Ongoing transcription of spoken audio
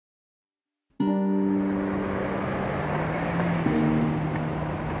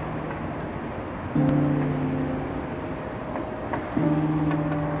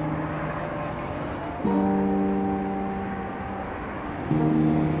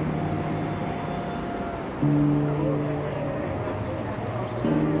From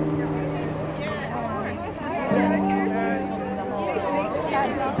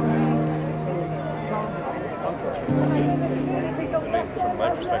my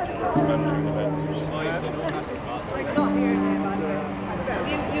perspective, it's managing the event.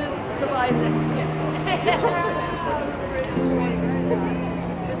 You survived it.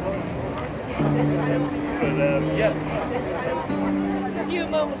 But yeah. A few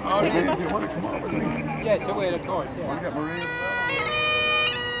moments. Yes, away of course. Yeah.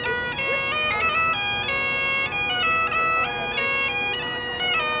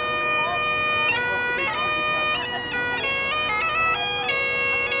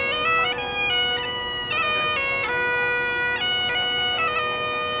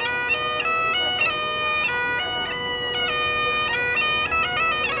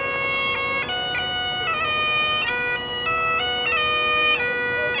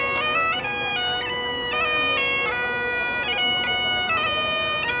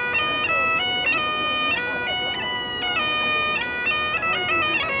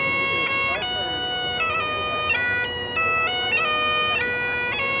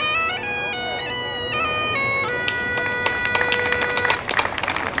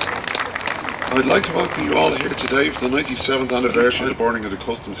 I'd like to welcome you all here today for the 97th anniversary of the burning of the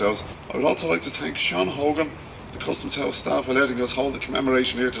Customs House. I would also like to thank Sean Hogan, the Customs House staff, for letting us hold the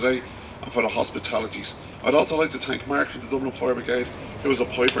commemoration here today and for the hospitalities. I'd also like to thank Mark from the Dublin Fire Brigade, who was a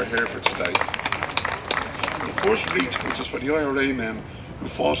piper here for today. The first wreath, which is for the IRA men who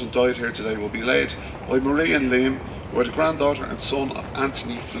fought and died here today, will be laid by Marie and Liam, who are the granddaughter and son of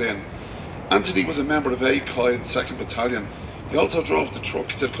Anthony Flynn. Anthony was a member of ACOI 2nd Battalion. He also drove the truck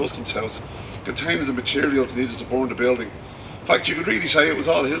to the Customs House containing the materials needed to burn the building. In fact, you could really say it was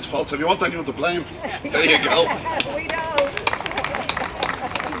all his fault. So if you want anyone to blame, there you go. We know.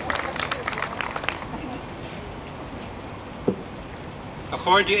 A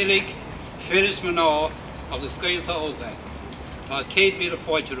chuirde ilig, Therese Mná, agus Gaeltha Olga, Kate Mila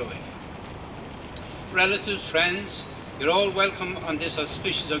Foyteroi. Relatives, friends, you're all welcome on this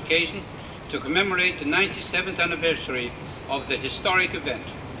auspicious occasion to commemorate the 97th anniversary of the historic event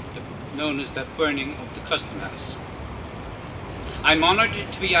known as the burning of the Custom House. I'm honoured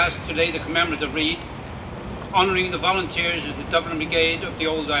to be asked to lay the commemorative wreath honouring the volunteers of the Dublin Brigade of the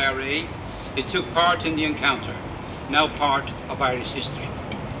old IRA who took part in the encounter, now part of Irish history.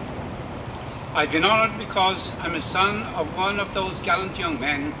 I've been honoured because I'm a son of one of those gallant young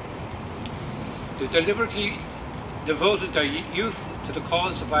men who deliberately devoted their youth to the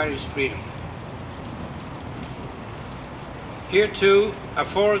cause of Irish freedom. Here too are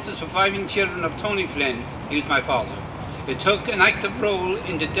four of the surviving children of Tony Flynn, who is my father, who took an active role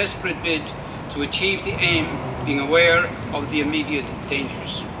in the desperate bid to achieve the aim, being aware of the immediate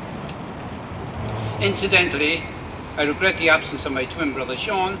dangers. Incidentally, I regret the absence of my twin brother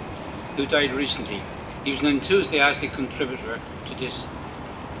Sean, who died recently. He was an enthusiastic contributor to this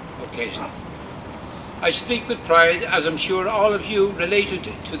occasion. I speak with pride, as I'm sure all of you related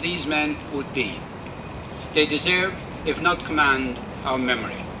to these men would be. They deserve, if not command, our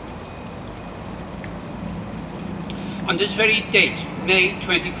memory. On this very date, May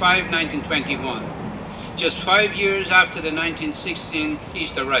 25, 1921, just 5 years after the 1916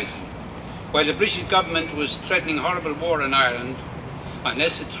 Easter Rising, while the British government was threatening horrible war in Ireland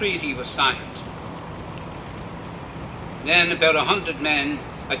unless a treaty was signed, then about 100 men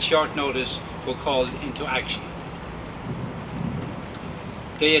at short notice were called into action.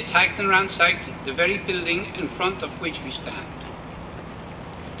 They attacked and ransacked the very building in front of which we stand.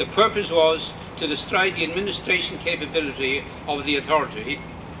 The purpose was to destroy the administration capability of the authority,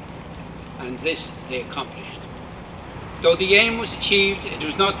 and this they accomplished. Though the aim was achieved, it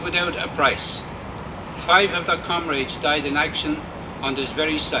was not without a price. 5 of their comrades died in action on this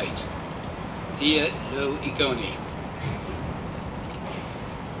very site, Dia Lo Igoni.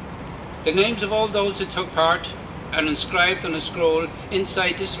 The names of all those who took part are inscribed on a scroll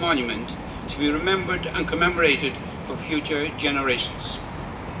inside this monument to be remembered and commemorated for future generations.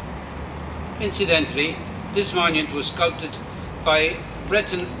 Incidentally, this monument was sculpted by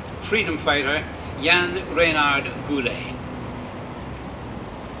Breton freedom fighter Jan Reynard Goulet.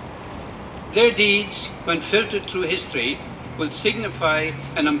 Their deeds, when filtered through history, will signify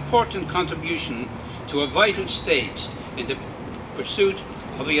an important contribution to a vital stage in the pursuit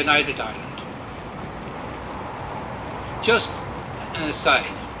of a united Ireland. Just an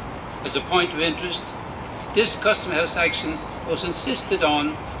aside, as a point of interest, this Custom House action was insisted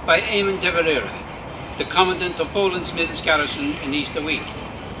on by Eamon de Valera, the commandant of Boland-Smith's garrison in East Week,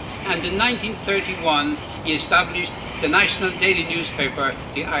 and in 1931 he established the national daily newspaper,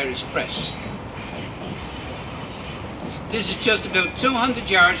 the Irish Press. This is just about 200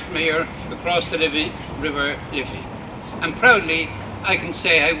 yards from here across the River Liffey. And proudly, I can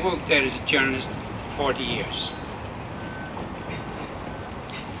say I worked there as a journalist for 40 years.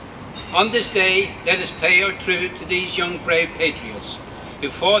 On this day, let us pay our tribute to these young brave patriots who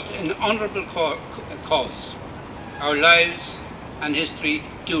fought an honourable cause. Our lives and history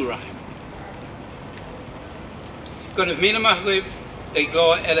do rhyme. Gonna mí amach be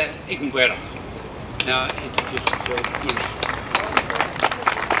go ela igmwerach. Now introduce Joe.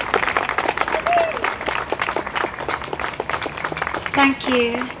 Thank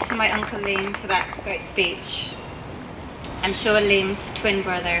you to my Uncle Liam for that great speech. I'm sure Liam's twin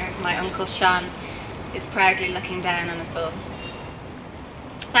brother, my Uncle Sean, is proudly looking down on us all.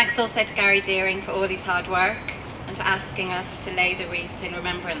 Thanks also to Gary Deering for all his hard work and for asking us to lay the wreath in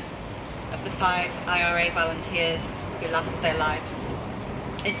remembrance of the 5 IRA volunteers who lost their lives.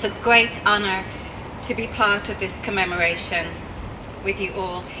 It's a great honour to be part of this commemoration with you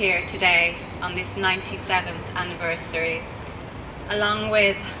all here today on this 97th anniversary, along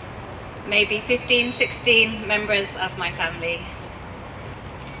with maybe 15, 16 members of my family.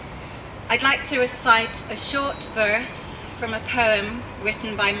 I'd like to recite a short verse from a poem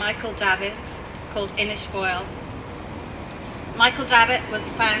written by Michael Davitt called Inishfoil. Michael Davitt was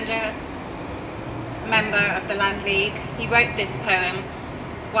a founder, member of the Land League. He wrote this poem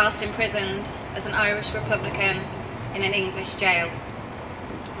whilst imprisoned as an Irish Republican in an English jail.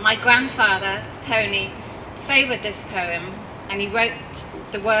 My grandfather, Tony, favoured this poem, and he wrote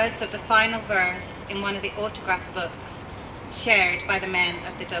the words of the final verse in one of the autograph books shared by the men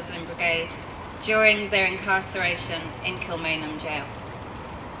of the Dublin Brigade during their incarceration in Kilmainham Jail.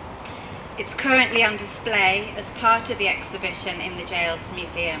 It's currently on display as part of the exhibition in the jail's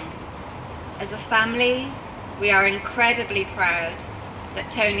museum. As a family, we are incredibly proud that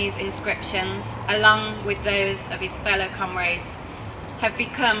Tony's inscriptions, along with those of his fellow comrades, have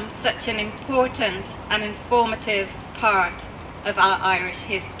become such an important and informative part of our Irish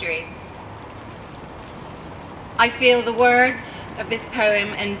history. I feel the words of this poem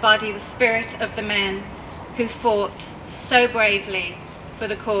embody the spirit of the men who fought so bravely for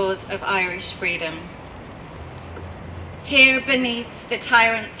the cause of Irish freedom. Here beneath the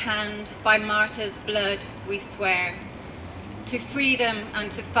tyrant's hand, by martyrs' blood we swear, to freedom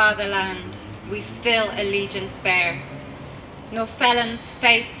and to fatherland we still allegiance bear. Nor felon's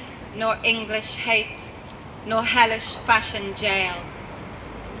fate, nor English hate, nor hellish fashion jail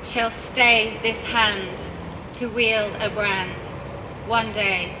shall stay this hand to wield a brand one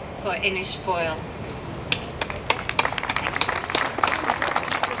day for Inishfoil.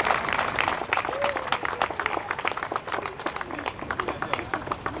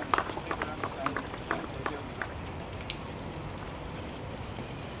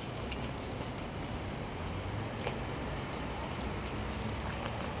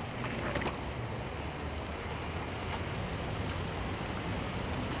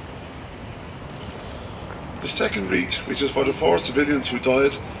 The second wreath, which is for the 4 civilians who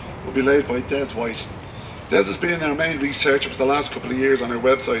died, will be laid by Des White. Des has been our main researcher for the last couple of years on our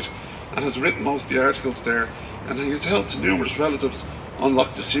website and has written most of the articles there, and he has helped numerous relatives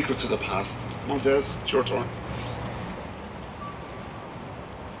unlock the secrets of the past. Come on Des, it's your turn.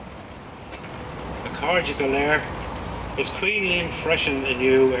 A Cardigal Air is Queen Lynn freshen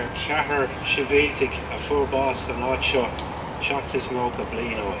anew Ceathair Siviltic a full boss and Ocho Shachtis Noka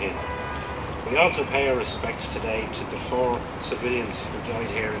Blino in. We also pay our respects today to the 4 civilians who died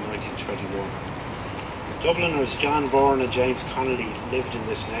here in 1921. Dubliners John Bourne and James Connolly lived in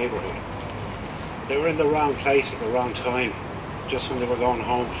this neighbourhood. They were in the wrong place at the wrong time, just when they were going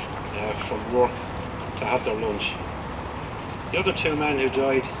home from work to have their lunch. The other 2 men who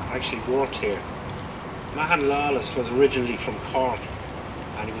died actually worked here. Mahan Lawless was originally from Cork,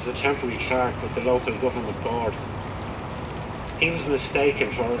 and he was a temporary clerk with the local government board. He was mistaken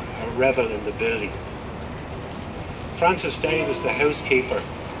for a rebel in the building. Francis Davis, the housekeeper,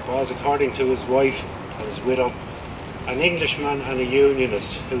 was, according to his wife and his widow, an Englishman and a unionist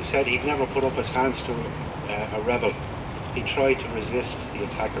who said he'd never put up his hands to a rebel. He tried to resist the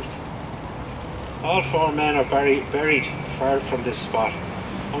attackers. All 4 men are buried far from this spot,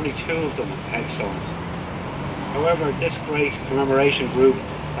 only 2 of them headstones. However, this great commemoration group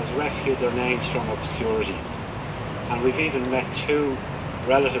has rescued their names from obscurity. And we've even met 2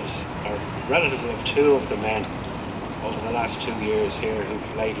 relatives, or relatives of 2 of the men over the last 2 years here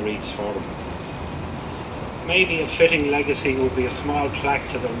who've laid wreaths for them. Maybe a fitting legacy would be a small plaque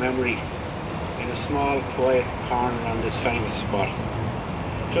to their memory in a small quiet corner on this famous spot.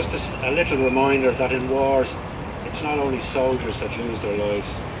 Just as a little reminder that in wars it's not only soldiers that lose their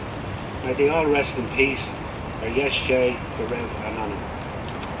lives. May they all rest in peace, or Yes J, the Rev Anonymous.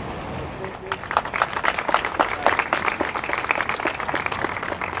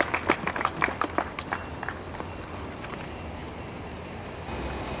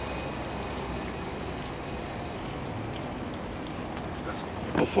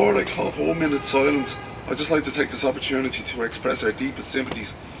 Before I call for 1 minute silence, I'd just like to take this opportunity to express our deepest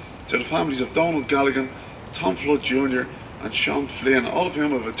sympathies to the families of Donald Galligan, Tom Flood Jr. and Sean Flynn, all of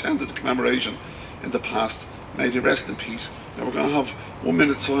whom have attended the commemoration in the past. May they rest in peace. Now we're going to have 1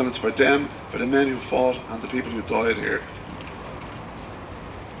 minute silence for them, for the men who fought and the people who died here.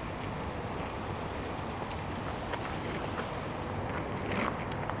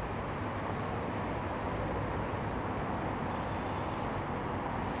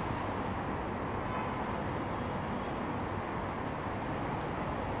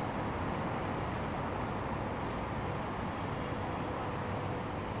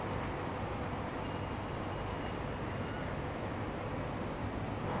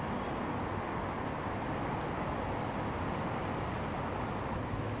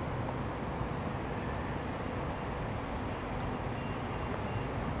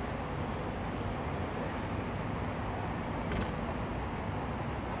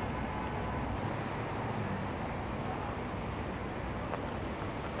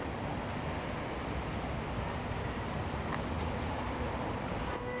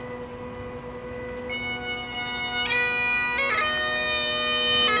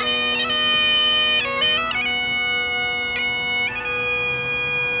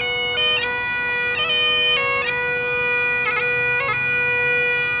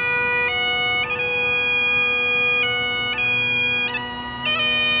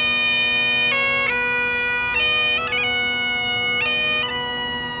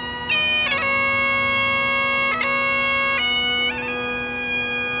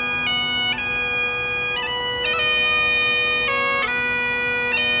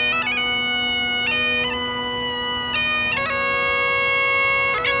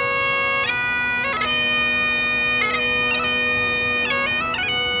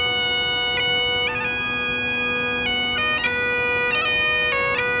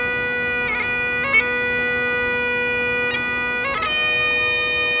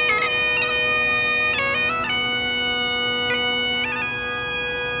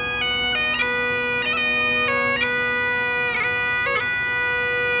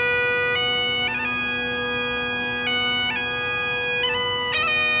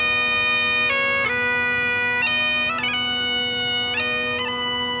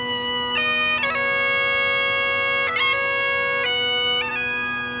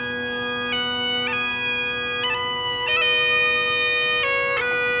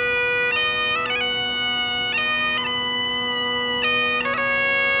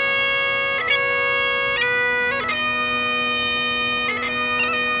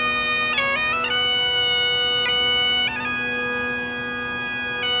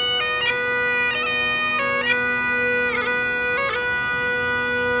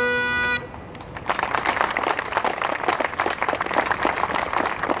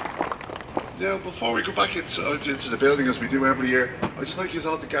 Now, before we go back into the building as we do every year, I'd just like you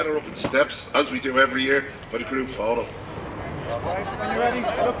all to gather up in the steps as we do every year for the group photo. Right, when you're ready,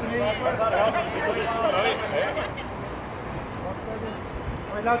 look to me.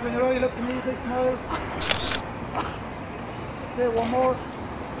 Alright lads, when you're ready, look to me, big smiles. That's it, one more.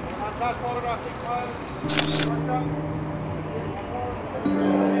 Last photograph, big smiles. Right down.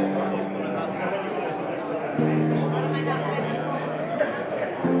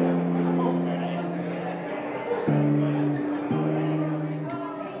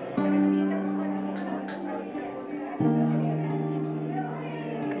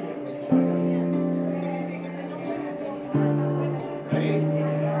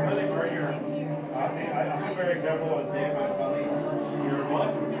 Very careful as David. You're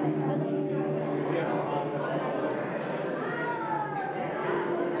what?